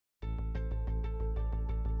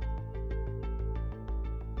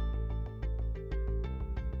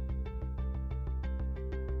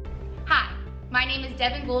My name is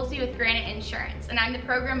Devin Goolsby with Granite Insurance, and I'm the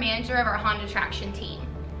program manager of our Honda Traction team.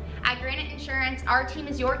 At Granite Insurance, our team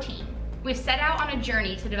is your team. We've set out on a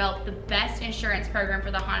journey to develop the best insurance program for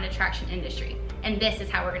the Honda Traction industry, and this is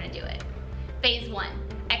how we're going to do it. Phase 1,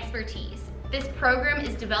 expertise. This program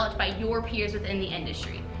is developed by your peers within the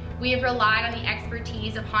industry. We have relied on the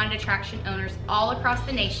expertise of Honda Traction owners all across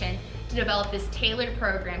the nation to develop this tailored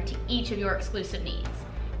program to each of your exclusive needs.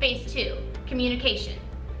 Phase 2, communication.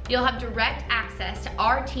 You'll have direct access to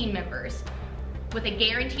our team members with a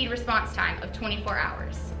guaranteed response time of 24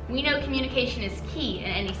 hours. We know communication is key in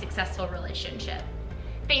any successful relationship.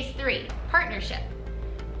 Phase 3, partnership.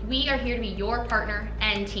 We are here to be your partner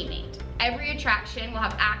and teammate. Every attraction will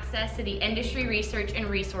have access to the industry research and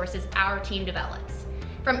resources our team develops.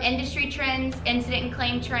 From industry trends, incident and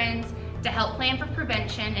claim trends, to help plan for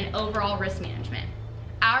prevention and overall risk management.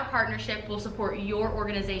 Our partnership will support your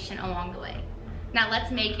organization along the way. Now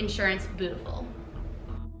let's make insurance beautiful.